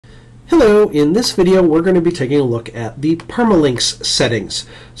Hello, in this video we're going to be taking a look at the Permalinks settings.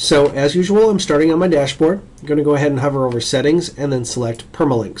 So as usual, I'm starting on my dashboard. I'm going to go ahead and hover over settings and then select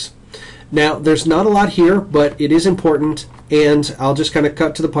Permalinks. Now there's not a lot here, but it is important, and I'll just kind of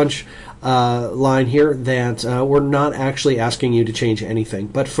cut to the punch line here that we're not actually asking you to change anything,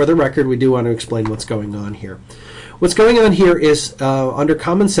 but for the record we do want to explain what's going on here. What's going on here is under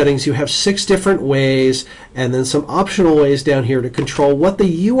common settings you have 6 different ways and then some optional ways down here to control what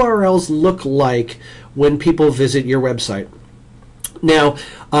the URLs look like when people visit your website. Now,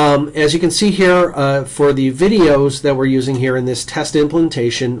 as you can see here, for the videos that we're using here in this test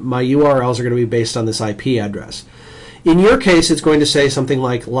implementation, my URLs are going to be based on this IP address. In your case, it's going to say something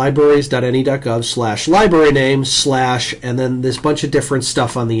like libraries.ne.gov/library name/ and then this bunch of different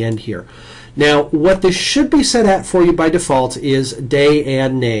stuff on the end here. Now, what this should be set at for you by default is day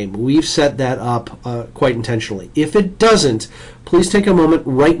and name. We've set that up quite intentionally. If it doesn't, please take a moment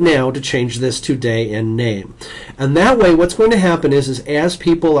right now to change this to day and name. And that way, what's going to happen is as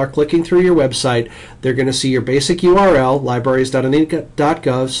people are clicking through your website, they're going to see your basic URL,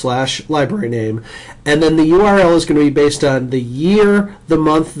 libraries.ne.gov/library name, and then the URL is going to be based on the year, the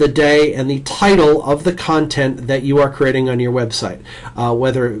month, the day, and the title of the content that you are creating on your website,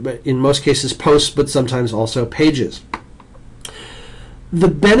 whether in most cases posts, but sometimes also pages. The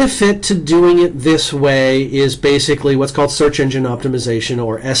benefit to doing it this way is basically what's called search engine optimization,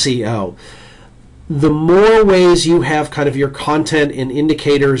 or SEO. The more ways you have kind of your content and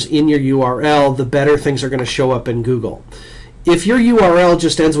indicators in your URL, the better things are going to show up in Google. If your URL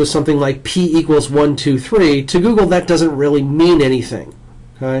just ends with something like p=123, to Google that doesn't really mean anything.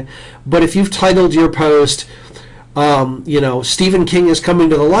 Okay? But if you've titled your post, Stephen King is coming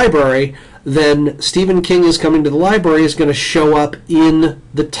to the library, then Stephen King is coming to the library is going to show up in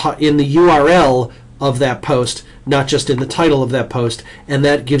the URL of that post, not just in the title of that post, and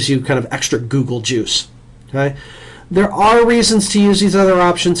that gives you kind of extra Google juice. Okay? There are reasons to use these other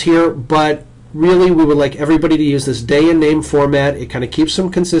options here, but really we would like everybody to use this day and name format. It kind of keeps some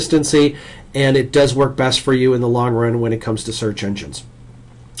consistency, and it does work best for you in the long run when it comes to search engines.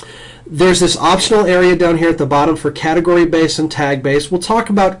 There's this optional area down here at the bottom for category based and tag based. We'll talk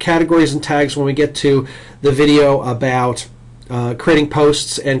about categories and tags when we get to the video about creating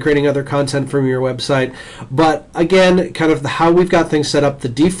posts and creating other content from your website. But again, kind of how we've got things set up, the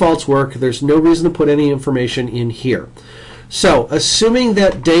defaults work. There's no reason to put any information in here. So assuming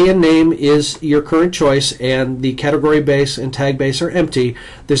that day and name is your current choice and the category base and tag base are empty,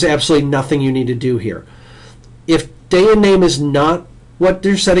 there's absolutely nothing you need to do here. If day and name is not what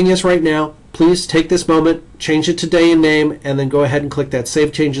your setting is right now, please take this moment, change it to day and name, and then go ahead and click that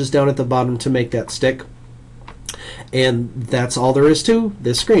Save Changes down at the bottom to make that stick. And that's all there is to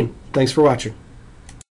this screen. Thanks for watching.